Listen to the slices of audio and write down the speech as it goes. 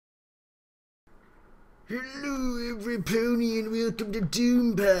Hello every pony and welcome to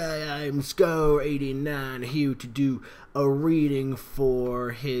Doom Pie. I'm Scar89 here to do a reading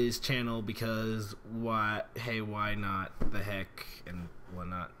for his channel because why not, the heck and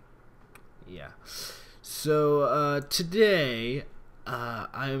whatnot. Yeah. So today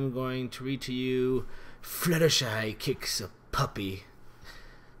I'm going to read to you Fluttershy Kicks a Puppy.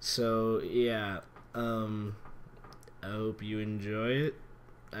 So yeah, I hope you enjoy it,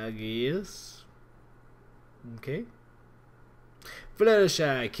 I guess. Okay.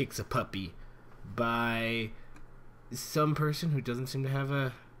 Fluttershy Kicks a Puppy by some person who doesn't seem to have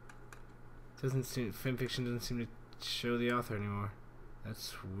a fanfiction doesn't seem to show the author anymore.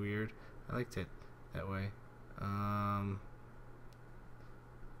 That's weird. I liked it that way.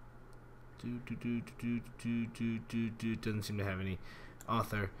 Doesn't seem to have any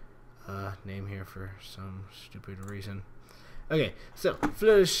author name here for some stupid reason. Okay, so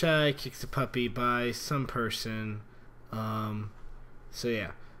Fluttershy Kicks a Puppy by some person. So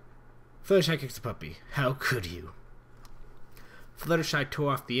yeah. Fluttershy Kicks a Puppy. How could you? Fluttershy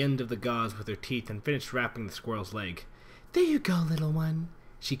tore off the end of the gauze with her teeth and finished wrapping the squirrel's leg. There you go, little one,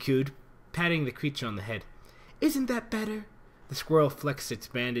 she cooed, patting the creature on the head. Isn't that better? The squirrel flexed its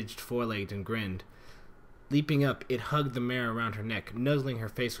bandaged forelegs and grinned. Leaping up, it hugged the mare around her neck, nuzzling her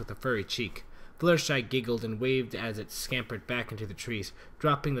face with a furry cheek. Fluttershy giggled and waved as it scampered back into the trees.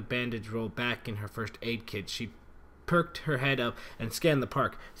 Dropping the bandage roll back in her first aid kit, she perked her head up and scanned the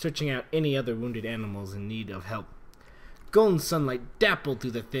park, searching out any other wounded animals in need of help. Golden sunlight dappled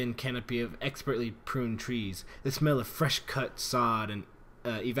through the thin canopy of expertly pruned trees. The smell of fresh-cut sod and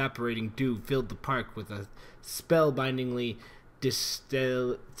evaporating dew filled the park with a spellbindingly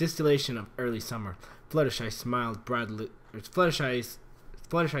distillation of early summer. Fluttershy smiled broadly. Fluttershy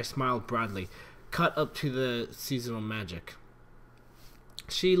smiled broadly, caught up to the seasonal magic.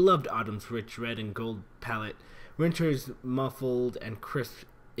 She loved autumn's rich red and gold palette, winter's muffled and crisp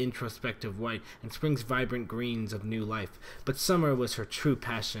introspective white, and spring's vibrant greens of new life. But summer was her true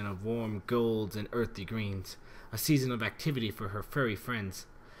passion of warm golds and earthy greens, a season of activity for her furry friends.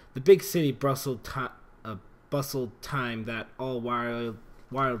 The big city bustled time that all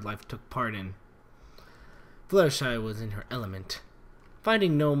wildlife took part in. Fluttershy was in her element.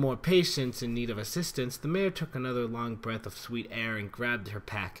 Finding no more patients in need of assistance, the mare took another long breath of sweet air and grabbed her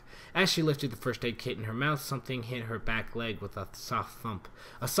pack. As she lifted the first aid kit in her mouth, something hit her back leg with a soft thump.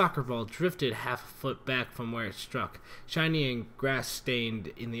 A soccer ball drifted half a foot back from where it struck, shiny and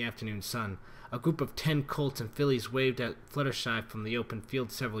grass-stained in the afternoon sun. A group of 10 colts and fillies waved at Fluttershy from the open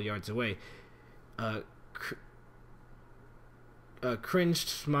field several yards away. Cringed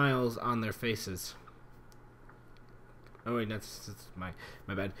smiles on their faces. Oh wait, that's my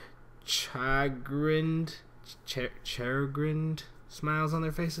bad. Chagrined smiles on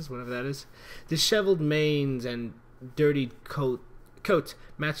their faces, whatever that is. Disheveled manes and dirty coats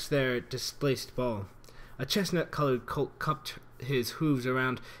matched their displaced ball. A chestnut-colored colt cupped his hooves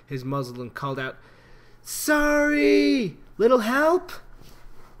around his muzzle and called out, "Sorry! Little help?"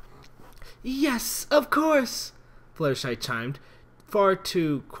 "Yes, of course," Fluttershy chimed, far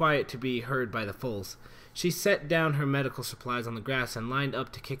too quiet to be heard by the foals. She set down her medical supplies on the grass and lined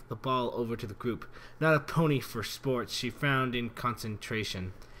up to kick the ball over to the group. Not a pony for sports, she frowned in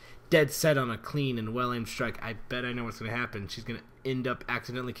concentration. Dead set on a clean and well-aimed strike. I bet I know what's going to happen. She's going to end up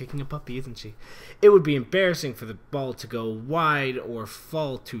accidentally kicking a puppy, isn't she? It would be embarrassing for the ball to go wide or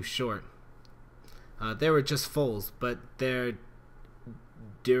fall too short. They were just foals, but their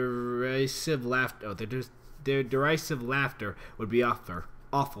derisive laughter, would be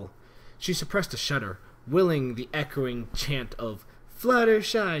awful. She suppressed a shudder, willing the echoing chant of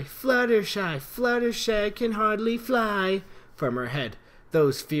 "Fluttershy, Fluttershy, Fluttershy can hardly fly" from her head.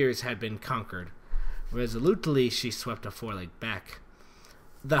 Those fears had been conquered. Resolutely, she swept a foreleg back.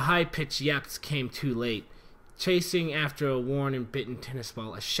 The high-pitched yaps came too late. Chasing after a worn and bitten tennis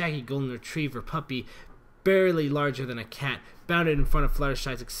ball, a shaggy golden retriever puppy, barely larger than a cat, bounded in front of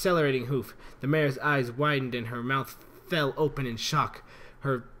Fluttershy's accelerating hoof. The mare's eyes widened and her mouth fell open in shock.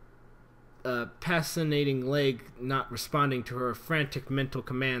 Her fascinating leg not responding to her frantic mental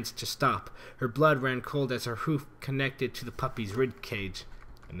commands to stop. Her blood ran cold as her hoof connected to the puppy's rib cage.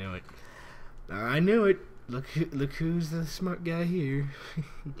 I knew it. I knew it. Look who's the smart guy here.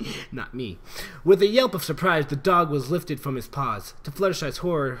 Not me. With a yelp of surprise, the dog was lifted from his paws. To Fluttershy's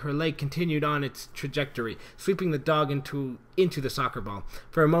horror, her leg continued on its trajectory, sweeping the dog into the soccer ball.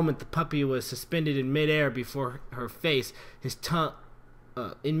 For a moment, the puppy was suspended in midair before her face, his tongue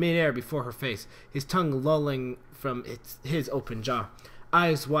lolling from his open jaw.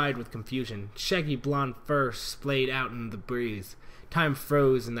 Eyes wide with confusion, shaggy blonde fur splayed out in the breeze. Time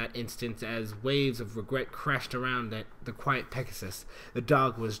froze in that instant as waves of regret crashed around at the quiet Pegasus. The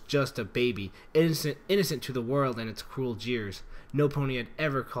dog was just a baby, innocent to the world and its cruel jeers. No pony had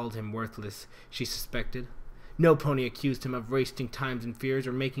ever called him worthless, she suspected. No pony accused him of wasting times and fears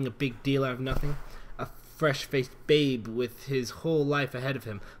or making a big deal out of nothing. A fresh-faced babe with his whole life ahead of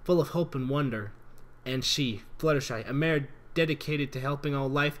him, full of hope and wonder. And she, Fluttershy, a mare dedicated to helping all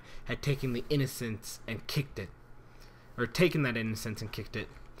life, had taken the innocence and kicked it. Or taken that innocence and kicked it.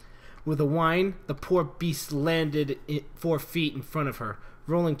 With a whine, the poor beast landed 4 feet in front of her,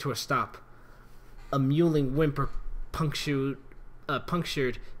 rolling to a stop. A mewling whimper punctured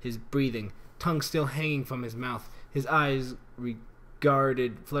his breathing, tongue still hanging from his mouth. His eyes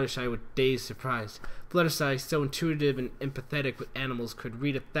regarded Fluttershy with dazed surprise. Fluttershy, so intuitive and empathetic with animals, could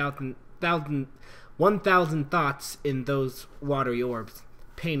read 1,000 thoughts in those watery orbs.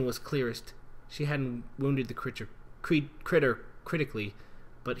 Pain was clearest. She hadn't wounded the critter critically,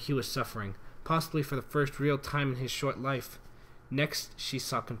 but he was suffering, possibly for the first real time in his short life. Next, she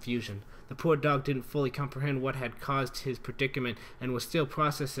saw confusion. The poor dog didn't fully comprehend what had caused his predicament and was still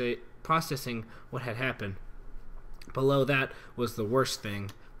processing what had happened. Below that was the worst thing.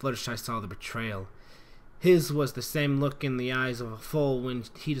 Fluttershy saw the betrayal. His was the same look in the eyes of a foal when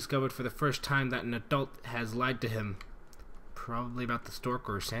he discovered for the first time that an adult has lied to him. Probably about the stork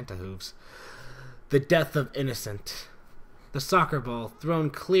or Santa hooves. The death of innocent. The soccer ball, thrown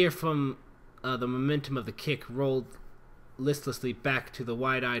clear from the momentum of the kick, rolled listlessly back to the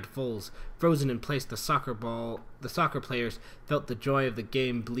wide-eyed foals. Frozen in place, the soccer players felt the joy of the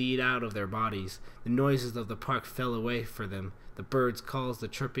game bleed out of their bodies. The noises of the park fell away for them. The birds' calls, the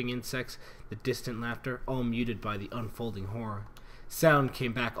chirping insects, the distant laughter, all muted by the unfolding horror. Sound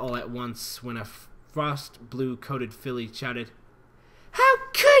came back all at once when a frost-blue-coated filly shouted, "How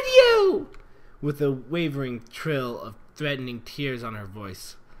could you?" with a wavering trill of threatening tears on her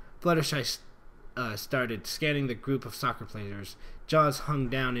voice. Fluttershy started scanning the group of soccer players. Jaws hung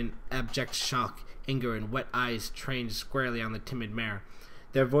down in abject shock, anger, and wet eyes trained squarely on the timid mare.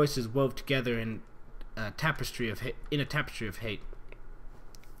 Their voices wove together in a tapestry of hate.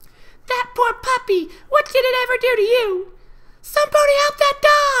 "That poor puppy! What did it ever do to you? Somebody help that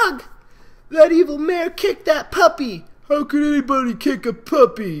dog!" "That evil mare kicked that puppy! How could anybody kick a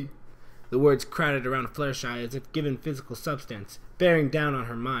puppy?" The words crowded around Fluttershy as if given physical substance, bearing down on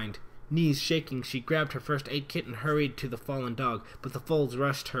her mind. Knees shaking, she grabbed her first aid kit and hurried to the fallen dog, but the foals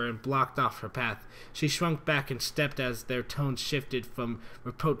rushed her and blocked off her path. She shrunk back and stepped as their tones shifted from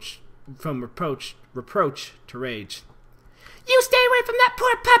reproach to rage. "You stay away from that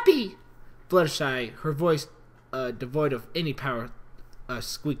poor puppy!" Fluttershy, her voice devoid of any power,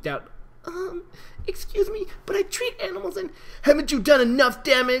 squeaked out, "Excuse me, but I treat animals and—" "Haven't you done enough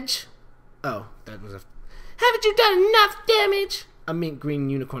damage?" Oh, that was a... "Haven't you done enough damage?" a mint green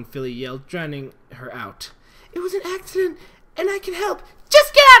unicorn filly yelled, drowning her out. "It was an accident, and I can help.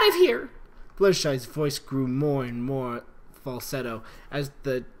 Just get out of here!" Fluttershy's voice grew more and more falsetto as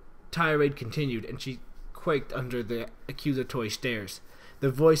the tirade continued, and she quaked under the accusatory stares. The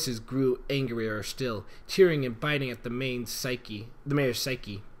voices grew angrier still, tearing and biting at the mare's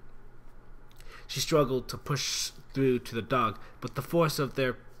psyche. She struggled to push through to the dog, but the force of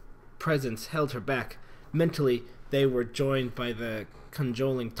their presence held her back. Mentally, they were joined by the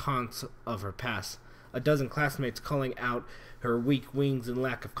cajoling taunts of her past. A dozen classmates calling out her weak wings and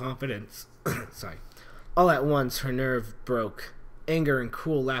lack of confidence. All at once, her nerve broke. Anger and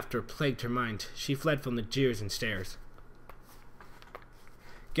cruel laughter plagued her mind. She fled from the jeers and stares.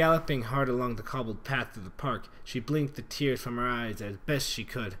 Galloping hard along the cobbled path through the park, she blinked the tears from her eyes as best she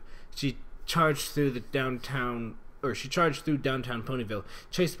could. She charged through downtown Ponyville,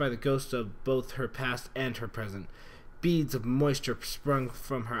 chased by the ghosts of both her past and her present. Beads of moisture sprung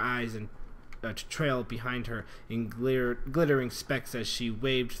from her eyes and to trail behind her in glittering specks as she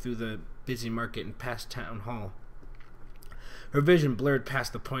waved through the busy market and past town hall. Her vision blurred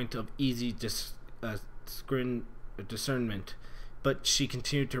past the point of easy discernment, but she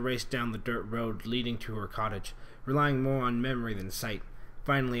continued to race down the dirt road leading to her cottage, relying more on memory than sight.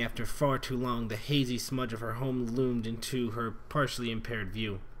 Finally, after far too long, the hazy smudge of her home loomed into her partially impaired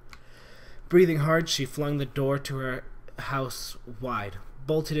view. Breathing hard, she flung the door to her house wide,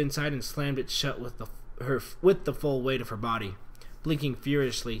 bolted inside, and slammed it shut with the full weight of her body. Blinking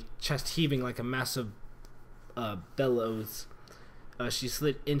furiously, chest heaving like a massive bellows, she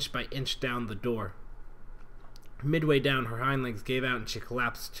slid inch by inch down the door. Midway down, her hind legs gave out and she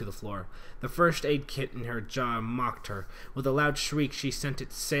collapsed to the floor. The first aid kit in her jaw mocked her. With a loud shriek, she sent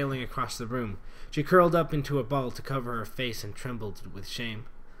it sailing across the room. She curled up into a ball to cover her face and trembled with shame.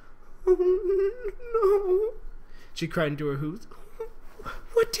 "Oh, no," she cried into her hooves.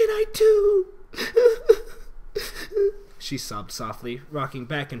 What did I do? She sobbed softly, rocking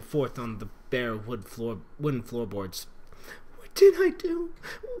back and forth on the bare wooden floorboards. What did I do?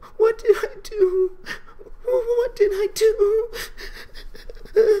 What did I do? What did I do?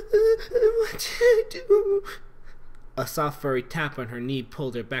 What did I do? A soft furry tap on her knee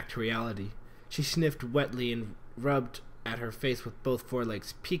pulled her back to reality. She sniffed wetly and rubbed at her face with both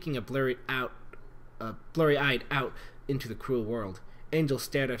forelegs, peeking blurry-eyed out into the cruel world. Angel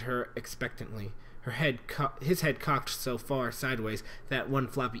stared at her expectantly, his head cocked so far sideways that one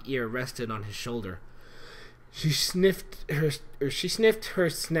floppy ear rested on his shoulder. She sniffed her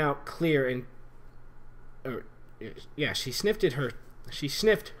snout clear and she sniffed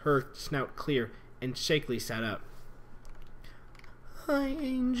her snout clear and shakily sat up. "Hi,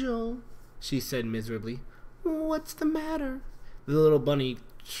 Angel," she said miserably. "What's the matter?" The little bunny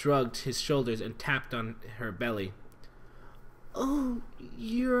shrugged his shoulders and tapped on her belly. "Oh,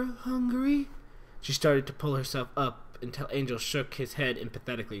 you're hungry?" She started to pull herself up until Angel shook his head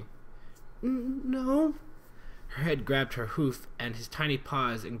emphatically. "No." Her head grabbed her hoof and his tiny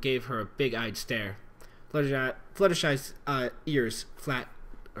paws and gave her a big-eyed stare. Fluttershy's ears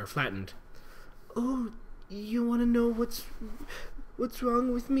flattened. "Oh, you want to know what's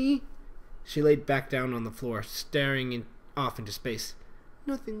wrong with me?" She laid back down on the floor, staring off into space.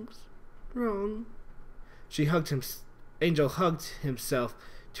 "Nothing's wrong." Angel hugged himself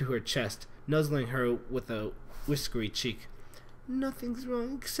to her chest, nuzzling her with a whiskery cheek. "Nothing's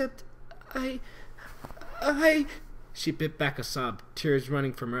wrong except I... She bit back a sob, tears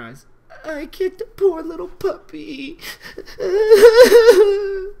running from her eyes. "I kicked a poor little puppy."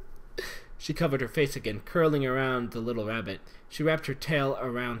 She covered her face again, curling around the little rabbit. She wrapped her tail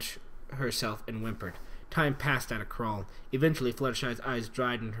around herself and whimpered. Time passed at a crawl. Eventually, Fluttershy's eyes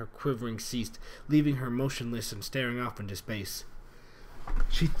dried and her quivering ceased, leaving her motionless and staring off into space.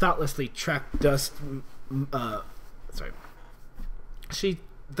 She thoughtlessly tracked dust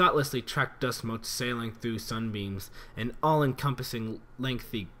motes sailing through sunbeams, an all-encompassing,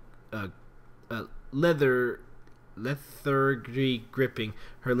 lengthy, lethargy gripping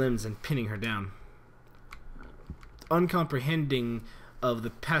her limbs and pinning her down. Uncomprehending of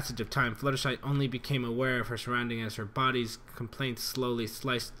the passage of time, Fluttershy only became aware of her surroundings as her body's complaints slowly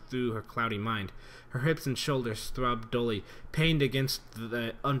sliced through her cloudy mind. Her hips and shoulders throbbed dully, pained against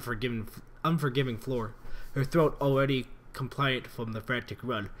the unforgiving floor. Her throat, already compliant from the frantic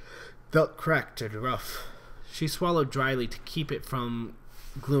run, felt cracked and rough. She swallowed dryly to keep it from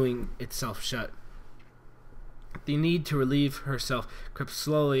gluing itself shut. The need to relieve herself crept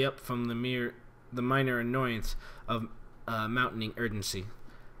slowly up from the minor annoyance of mountaining urgency.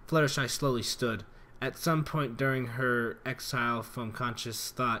 Fluttershy slowly stood. At some point during her exile from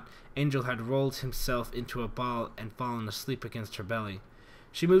conscious thought, Angel had rolled himself into a ball and fallen asleep against her belly.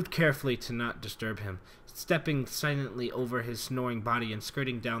 She moved carefully to not disturb him, stepping silently over his snoring body and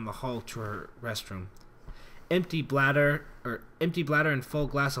skirting down the hall to her restroom. Empty bladder and full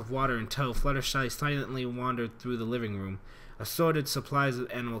glass of water in tow, Fluttershy silently wandered through the living room, assorted supplies of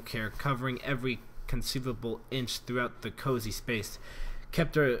animal care covering every conceivable inch throughout the cozy space,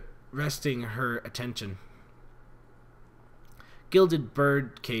 kept her resting her attention. Gilded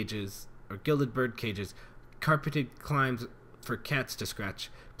bird cages, carpeted climbs for cats to scratch,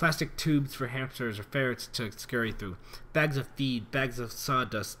 plastic tubes for hamsters or ferrets to scurry through, bags of feed, bags of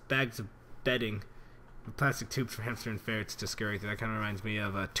sawdust, bags of bedding, plastic tubes for hamster and ferrets to scurry through. That kind of reminds me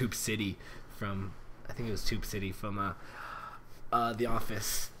of Tube City from, I think it was Tube City from The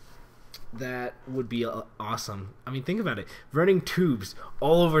Office. That would be awesome. I mean, think about it. Running tubes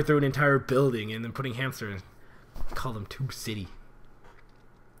all over through an entire building and then putting hamsters. Call them Tube City.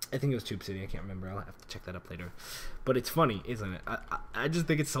 I think it was Tube City. I can't remember. I'll have to check that up later. But it's funny, isn't it? I just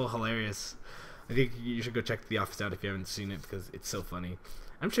think it's so hilarious. I think you should go check The Office out if you haven't seen it because it's so funny.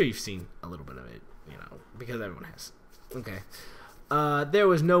 I'm sure you've seen a little bit of it, because everyone has. Okay. There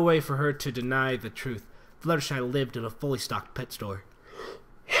was no way for her to deny the truth. Fluttershy lived in a fully stocked pet store.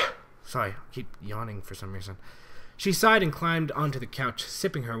 Sorry, I keep yawning for some reason. She sighed and climbed onto the couch,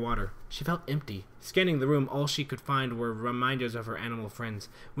 sipping her water. She felt empty. Scanning the room, all she could find were reminders of her animal friends.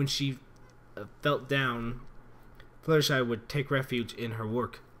 When she felt down, Fluttershy would take refuge in her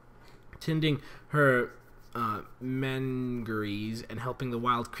work, tending her menageries and helping the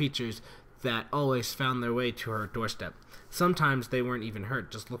wild creatures that always found their way to her doorstep. Sometimes they weren't even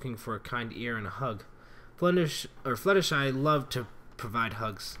hurt, just looking for a kind ear and a hug. Fluttershy loved to provide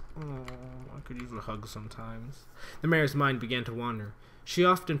hugs. Oh, I could use a hug sometimes. The mayor's mind began to wander. She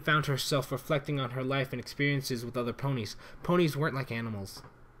often found herself reflecting on her life and experiences with other ponies. Ponies weren't like animals.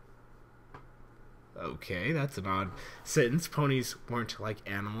 Okay, that's an odd sentence. Ponies weren't like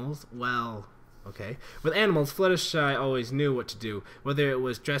animals. Well, okay. With animals, Fluttershy always knew what to do, whether it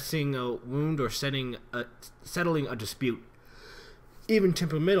was dressing a wound or settling a dispute. Even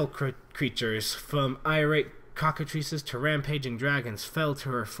temperamental creatures, from irate cockatrices to rampaging dragons, fell to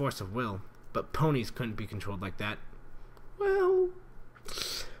her force of will. But ponies couldn't be controlled like that. Well,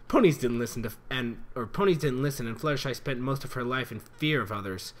 ponies didn't listen, and Fluttershy spent most of her life in fear of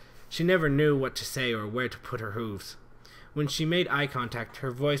others. She never knew what to say or where to put her hooves. When she made eye contact,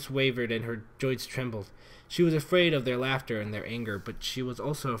 her voice wavered and her joints trembled. She was afraid of their laughter and their anger, but she was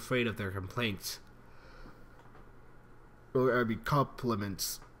also afraid of their complaints.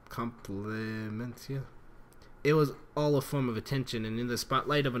 Compliments. Compliments, yeah. It was all a form of attention, and in the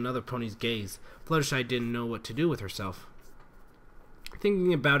spotlight of another pony's gaze, Fluttershy didn't know what to do with herself.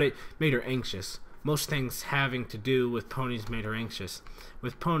 Thinking about it made her anxious. Most things having to do with ponies made her anxious.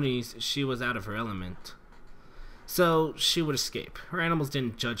 With ponies, she was out of her element. So she would escape. Her animals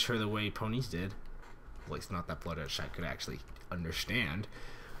didn't judge her the way ponies did. At least not that Fluttershy could actually understand.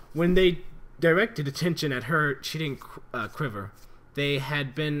 When they directed attention at her, she didn't quiver. They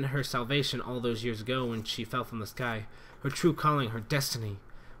had been her salvation all those years ago when she fell from the sky. Her true calling, her destiny.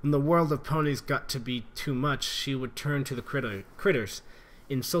 When the world of ponies got to be too much, she would turn to the critters.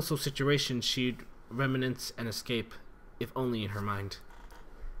 In social situations, she'd reminisce and escape, if only in her mind.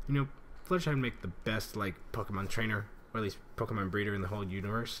 You know, Fluttershy would make the best, like, Pokemon trainer, or at least Pokemon breeder in the whole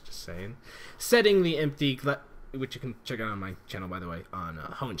universe, just saying. Setting the empty which you can check out on my channel, by the way, on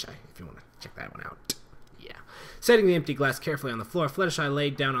Hohenshai, if you want to check that one out. Yeah. Setting the empty glass carefully on the floor, Fluttershy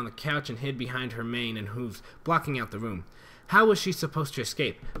laid down on the couch and hid behind her mane and hooves, blocking out the room. How was she supposed to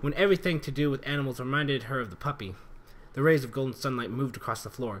escape, when everything to do with animals reminded her of the puppy? The rays of golden sunlight moved across the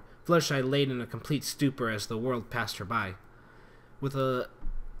floor. Fluttershy laid in a complete stupor as the world passed her by. With a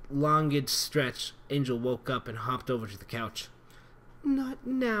longed stretch, Angel woke up and hopped over to the couch. "Not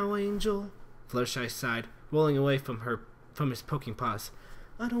now, Angel," Fluttershy sighed, rolling away from his poking paws.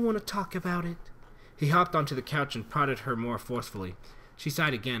 "I don't want to talk about it." He hopped onto the couch and prodded her more forcefully. She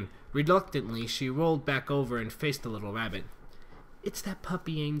sighed again. Reluctantly, she rolled back over and faced the little rabbit. "It's that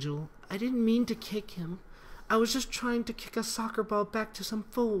puppy, Angel. I didn't mean to kick him. I was just trying to kick a soccer ball back to some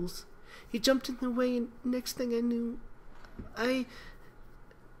fools. He jumped in the way, and next thing I knew,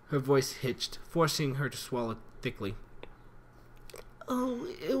 Her voice hitched, forcing her to swallow thickly. "Oh,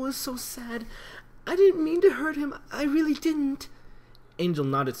 it was so sad. I didn't mean to hurt him. I really didn't." Angel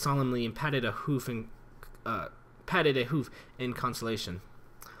nodded solemnly and patted a hoof in consolation.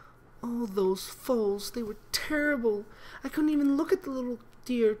 "All those foals, they were terrible. I couldn't even look at the little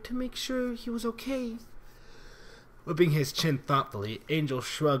deer to make sure he was okay." Rubbing his chin thoughtfully, Angel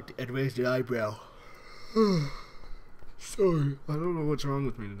shrugged and raised an eyebrow. "Sorry, I don't know what's wrong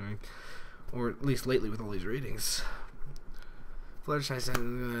with me today. Or at least lately with all these readings." Fluttershy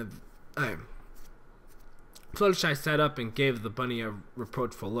sat up and gave the bunny a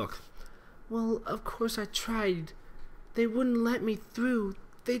reproachful look. "Well, of course I tried. They wouldn't let me through.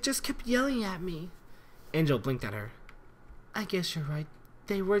 They just kept yelling at me." Angel blinked at her. "I guess you're right.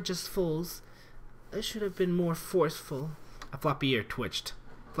 They were just fools. I should have been more forceful." A floppy ear twitched.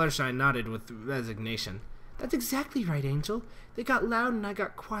 Fluttershy nodded with resignation. "That's exactly right, Angel. They got loud and I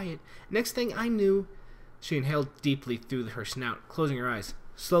got quiet. Next thing I knew..." She inhaled deeply through her snout, closing her eyes.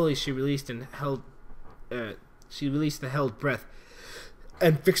 Slowly she released the held breath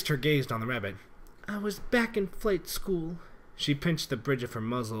and fixed her gaze on the rabbit. "I was back in flight school." She pinched the bridge of her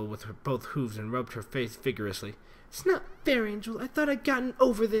muzzle with both hooves and rubbed her face vigorously. "It's not fair, Angel. I thought I'd gotten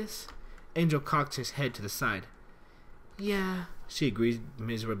over this." Angel cocked his head to the side. "Yeah," she agreed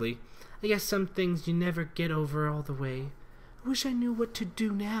miserably. "I guess some things you never get over all the way. I wish I knew what to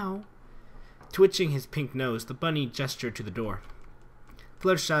do now." Twitching his pink nose, the bunny gestured to the door.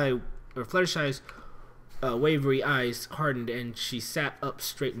 Fluttershy's wavery eyes hardened, and she sat up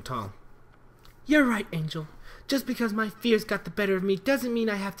straight and tall. "You're right, Angel. Just because my fears got the better of me doesn't mean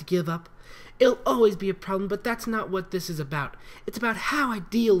I have to give up. It'll always be a problem, but that's not what this is about. It's about how I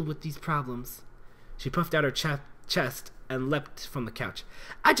deal with these problems." She puffed out her chest and leapt from the couch.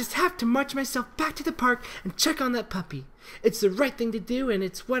 "I just have to march myself back to the park and check on that puppy. It's the right thing to do, and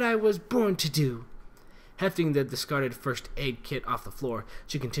it's what I was born to do." Hefting the discarded first aid kit off the floor,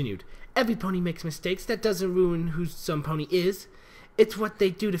 she continued, "Every pony makes mistakes. That doesn't ruin who some pony is. It's what they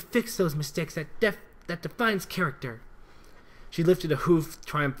do to fix those mistakes that defines character." She lifted a hoof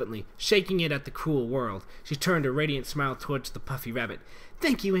triumphantly, shaking it at the cruel world. She turned a radiant smile towards the puffy rabbit.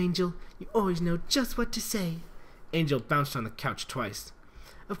 "Thank you, Angel. You always know just what to say." Angel bounced on the couch twice.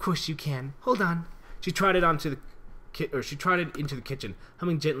 "Of course you can. Hold on." She trotted onto the into the kitchen,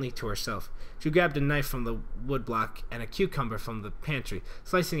 humming gently to herself. She grabbed a knife from the woodblock and a cucumber from the pantry,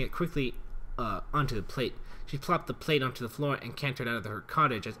 slicing it quickly onto the plate. She plopped the plate onto the floor and cantered out of her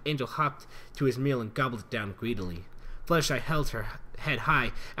cottage as Angel hopped to his meal and gobbled it down greedily. Fluttershy held her head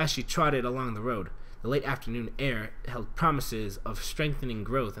high as she trotted along the road. The late afternoon air held promises of strengthening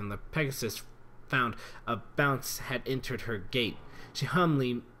growth, and the Pegasus found a bounce had entered her gait. She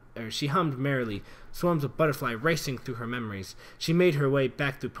hummed merrily, swarms of butterfly racing through her memories. She made her way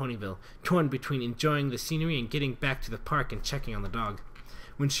back through Ponyville, torn between enjoying the scenery and getting back to the park and checking on the dog.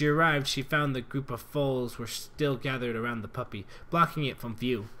 When she arrived, she found the group of foals were still gathered around the puppy, blocking it from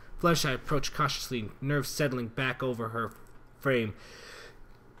view. Fluttershy approached cautiously, nerves settling back over her frame,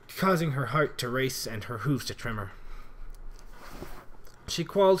 causing her heart to race and her hooves to tremor. She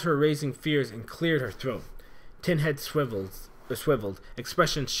quelled her raising fears and cleared her throat. Tin Head swiveled,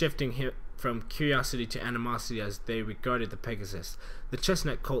 expression shifting from curiosity to animosity as they regarded the Pegasus. The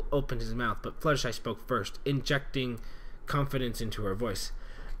chestnut colt opened his mouth, but Fluttershy spoke first, injecting confidence into her voice.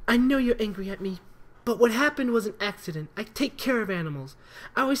 I know you're angry at me, but what happened was an accident. I take care of animals.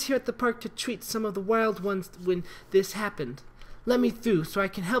 I was here at the park to treat some of the wild ones when this happened. Let me through so I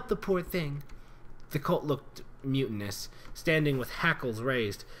can help the poor thing. The colt looked mutinous, standing with hackles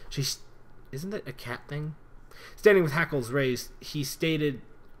raised. Isn't that a cat thing? Standing with hackles raised, he started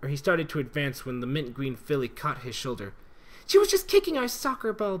to advance when the mint green filly caught his shoulder. She was just kicking our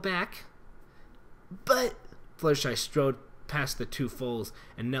soccer ball back. But Fluttershy strode past the two foals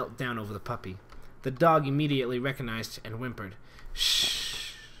and knelt down over the puppy. The dog immediately recognized and whimpered.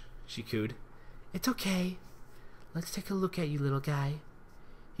 Shh, she cooed. It's okay. Let's take a look at you, little guy.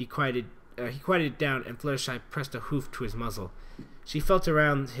 He quieted it down, and Fluttershy pressed a hoof to his muzzle. She felt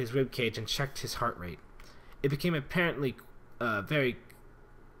around his ribcage and checked his heart rate. It became apparent very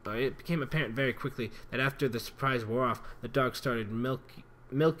quickly that after the surprise wore off, the dog started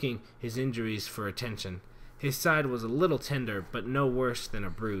milking his injuries for attention. His side was a little tender, but no worse than a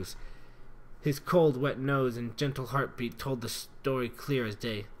bruise. His cold, wet nose and gentle heartbeat told the story clear as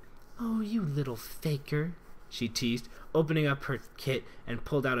day. Oh, you little faker, she teased, opening up her kit and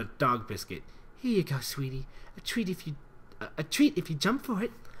pulled out a dog biscuit. Here you go, sweetie. A treat if you jump for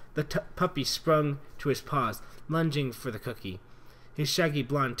it. The puppy sprung to his paws, lunging for the cookie, his shaggy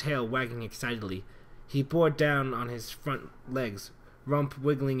blonde tail wagging excitedly. He bore down on his front legs, rump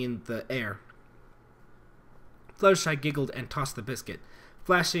wiggling in the air. Fluttershy giggled and tossed the biscuit.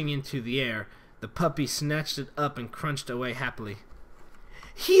 Flashing into the air, the puppy snatched it up and crunched away happily.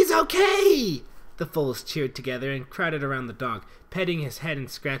 He's okay! The foals cheered together and crowded around the dog, petting his head and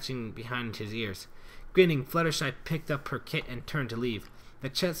scratching behind his ears. Grinning, Fluttershy picked up her kit and turned to leave. The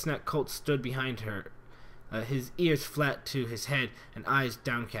chestnut colt stood behind her, his ears flat to his head and eyes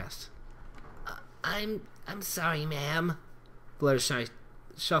downcast. I'm sorry, ma'am. Fluttershy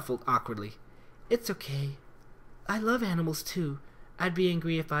shuffled awkwardly. It's okay. I love animals, too. I'd be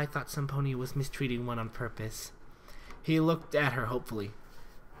angry if I thought some pony was mistreating one on purpose. He looked at her hopefully.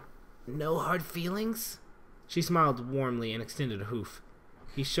 No hard feelings? She smiled warmly and extended a hoof.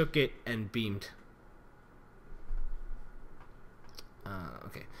 He shook it and beamed.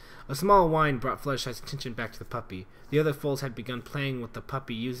 Okay. A small whine brought Fluttershy's attention back to the puppy. The other foals had begun playing with the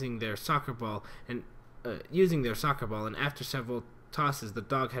puppy using their soccer ball, and after several tosses, the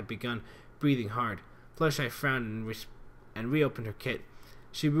dog had begun breathing hard. Fluttershy frowned and reopened her kit.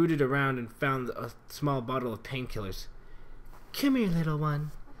 She rooted around and found a small bottle of painkillers. Come here, little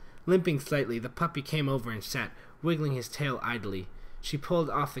one. Limping slightly, the puppy came over and sat, wiggling his tail idly. She pulled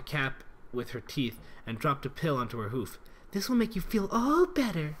off the cap with her teeth and dropped a pill onto her hoof. This will make you feel all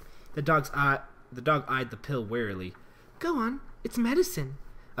better. The dog eyed the pill warily. Go on, it's medicine.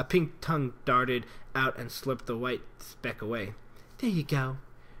 A pink tongue darted out and slurped the white speck away. There you go.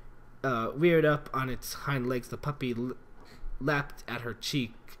 Reared up on its hind legs, the puppy lapped at her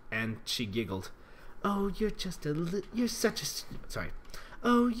cheek, and she giggled. Oh, you are just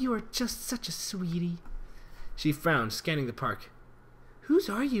such a sweetie. She frowned, scanning the park. Whose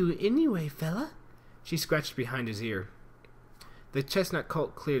are you anyway, fella? She scratched behind his ear. The chestnut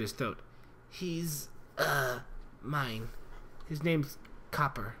colt cleared his throat. He's, mine. His name's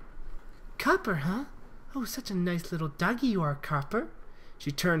Copper. Copper, huh? Oh, such a nice little doggy you are, Copper.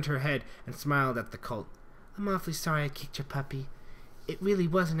 She turned her head and smiled at the colt. I'm awfully sorry I kicked your puppy. It really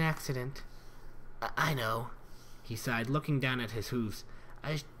was an accident. I know, he sighed, looking down at his hooves.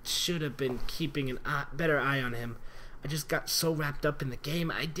 I should have been keeping a better eye on him. I just got so wrapped up in the game,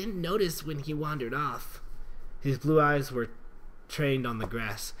 I didn't notice when he wandered off. His blue eyes were trained on the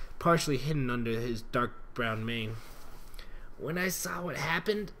grass, partially hidden under his dark brown mane. When I saw what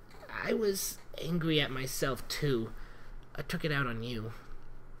happened, I was angry at myself too. I took it out on you.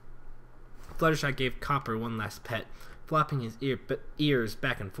 Fluttershy gave Copper one last pet, flopping his ears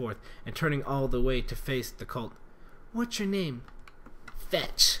back and forth, and turning all the way to face the colt. What's your name?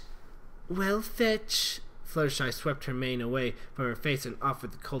 Fetch. Well, Fetch. Fluttershy swept her mane away from her face and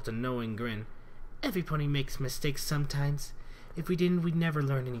offered the colt a knowing grin. Every pony makes mistakes sometimes. If we didn't, we'd never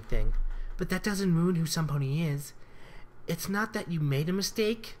learn anything. But that doesn't ruin who some pony is. It's not that you made a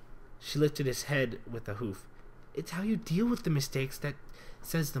mistake. She lifted his head with a hoof. It's how you deal with the mistakes that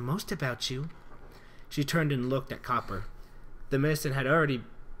says the most about you. She turned and looked at Copper. The medicine had already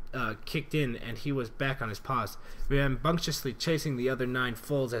kicked in, and he was back on his paws, rambunctiously chasing the other 9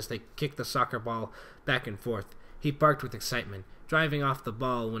 foals as they kicked the soccer ball back and forth. He barked with excitement, diving on the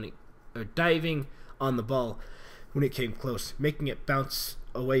ball when it came close, making it bounce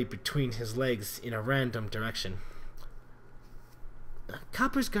away between his legs in a random direction.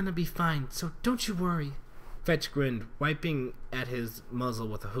 Copper's gonna be fine, so don't you worry. Fetch grinned, wiping at his muzzle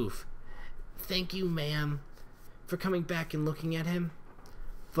with a hoof. Thank you, ma'am, for coming back and looking at him.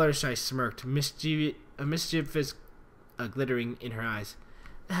 Fluttershy smirked, mischievous glittering in her eyes.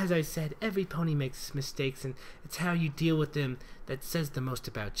 As I said, every pony makes mistakes, and it's how you deal with them that says the most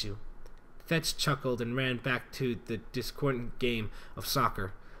about you. Fetch chuckled and ran back to the discordant game of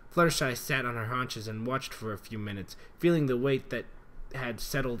soccer. Fluttershy sat on her haunches and watched for a few minutes, feeling the weight that had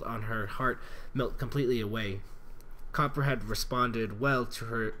settled on her heart melt completely away. Copper had responded well to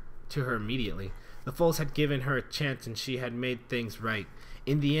her immediately. The foals had given her a chance, and she had made things right.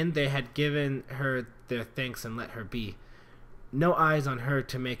 In the end, they had given her their thanks and let her be. No eyes on her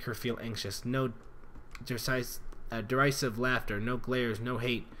to make her feel anxious, no derisive laughter, no glares, no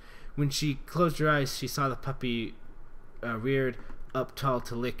hate. When she closed her eyes, she saw the puppy reared up tall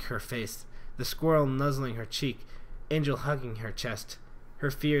to lick her face, the squirrel nuzzling her cheek, Angel hugging her chest. Her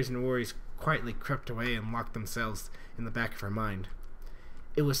fears and worries quietly crept away and locked themselves in the back of her mind.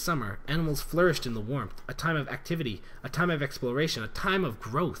 It was summer. Animals flourished in the warmth, a time of activity, a time of exploration, a time of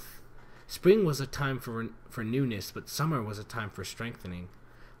growth. Spring was a time for newness, but summer was a time for strengthening.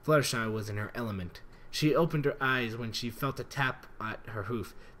 Fluttershy was in her element. She opened her eyes when she felt a tap at her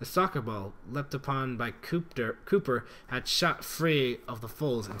hoof. The soccer ball, leapt upon by Cooper, had shot free of the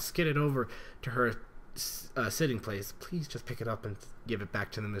foals and skidded over to her sitting place. Please just pick it up and give it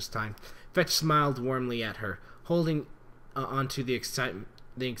back to them this time. Fetch smiled warmly at her, holding onto the excited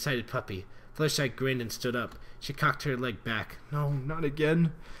puppy. Fluttershy grinned and stood up. She cocked her leg back. No, not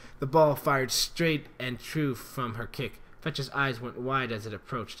again. The ball fired straight and true from her kick. Fetch's eyes went wide as it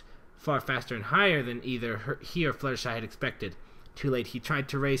approached, far faster and higher than either he or Fluttershy had expected. Too late, he tried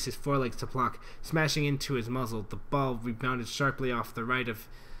to raise his forelegs to block, smashing into his muzzle. The ball rebounded sharply to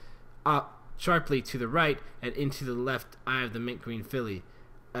the right and into the left eye of the mint green filly.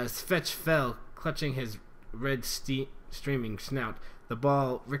 As Fetch fell, clutching his red streaming snout, the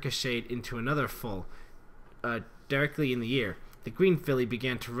ball ricocheted into another foal, directly in the ear. The green filly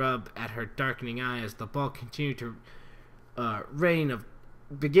began to rub at her darkening eye as the ball continued to continued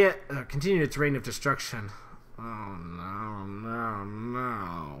its reign of destruction. Oh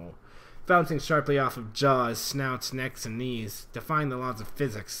no. Bouncing sharply off of jaws, snouts, necks, and knees, defying the laws of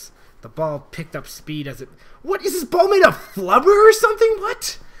physics. The ball picked up speed as it... What? Is this ball made of flubber or something?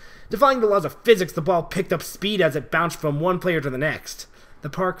 What? Defying the laws of physics, the ball picked up speed as it bounced from one player to the next. The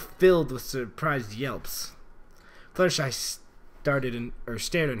park filled with surprised yelps. Fluttershy stared in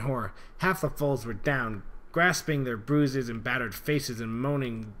horror. Half the foals were down, grasping their bruises and battered faces and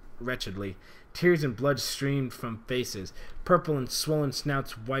moaning wretchedly. Tears and blood streamed from faces. Purple and swollen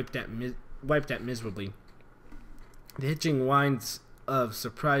snouts wiped at miserably. The hitching whines of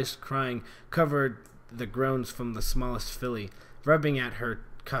surprised crying covered the groans from the smallest filly, rubbing at her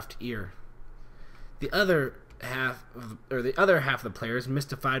cuffed ear. The other half of the players,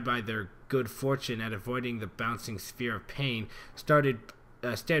 mystified by their good fortune at avoiding the bouncing sphere of pain, stared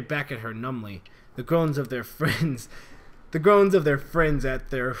back at her numbly. The groans of their friends at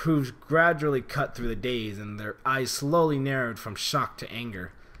their hooves gradually cut through the daze, and their eyes slowly narrowed from shock to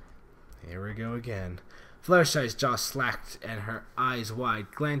anger. Here we go again. Fluttershy's jaw slacked and her eyes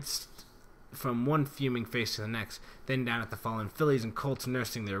wide, glanced from one fuming face to the next, then down at the fallen fillies and colts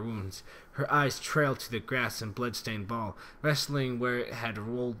nursing their wounds. Her eyes trailed to the grass and blood-stained ball, wrestling where it had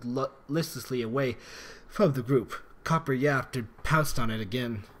rolled listlessly away from the group. Copper yapped and pounced on it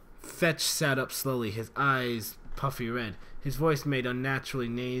again. Fetch sat up slowly, his eyes puffy red, his voice made unnaturally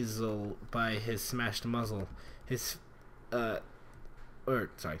nasal by his smashed muzzle. His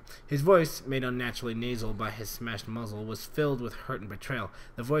voice, made unnaturally nasal by his smashed muzzle, was filled with hurt and betrayal,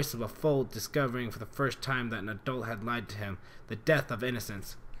 the voice of a foal discovering for the first time that an adult had lied to him, the death of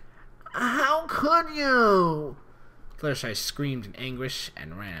innocence. How could you? Fluttershy screamed in anguish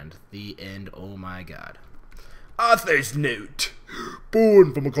and ran. The end. Oh my god. Author's note.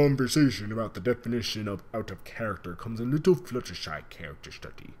 Born from a conversation about the definition of out of character comes a little Fluttershy character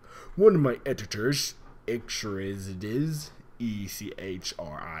study. One of my editors, Echriz, Echriedz,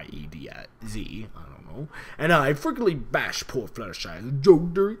 I don't know, and I frequently bash poor Fluttershy as a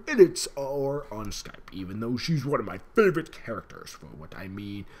joke during edits or on Skype, even though she's one of my favorite characters. For what I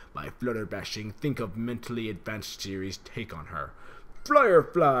mean by flutter bashing, think of mentally advanced series take on her.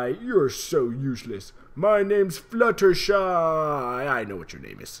 Firefly, you're so useless. My name's Fluttershy. I know what your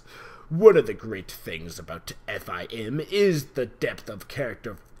name is. One of the great things about FIM is the depth of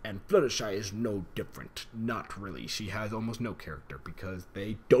character, and Fluttershy is no different. Not really. She has almost no character because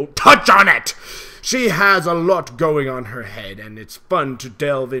they don't touch on it. She has a lot going on her head, and it's fun to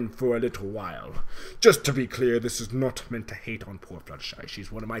delve in for a little while. Just to be clear, this is not meant to hate on poor Fluttershy.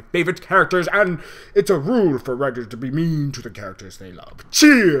 She's one of my favorite characters, and it's a rule for writers to be mean to the characters they love.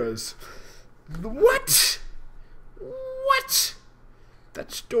 Cheers! What? What?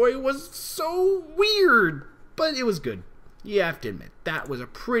 That story was so weird, but it was good. You have to admit, that was a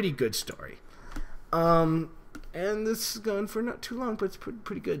pretty good story. And this is going for not too long, but it's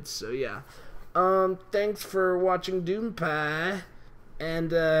pretty good, so yeah. Thanks for watching Doom Pie, and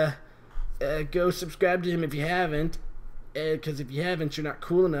go subscribe to him if you haven't, because if you haven't, you're not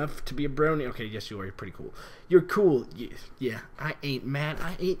cool enough to be a brony. Okay, yes you are, you're pretty cool. You're cool, yeah, I ain't mad,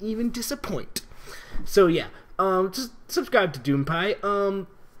 I ain't even disappointed. So yeah, just subscribe to Doom Pie, run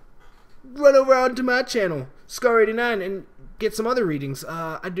over onto my channel, Scar89, and get some other readings.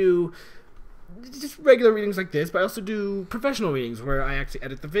 I do just regular readings like this, but I also do professional readings where I actually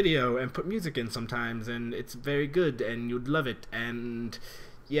edit the video and put music in sometimes, and it's very good, and you'd love it. And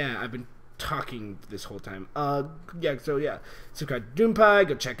yeah, I've been talking this whole time. Yeah, so yeah, subscribe to DoomPie.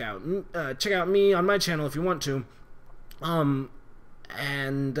 Go check out me on my channel if you want to.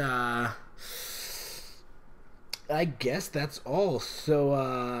 And I guess that's all.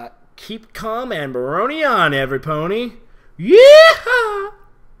 So keep calm and brony on, every pony. Yeah!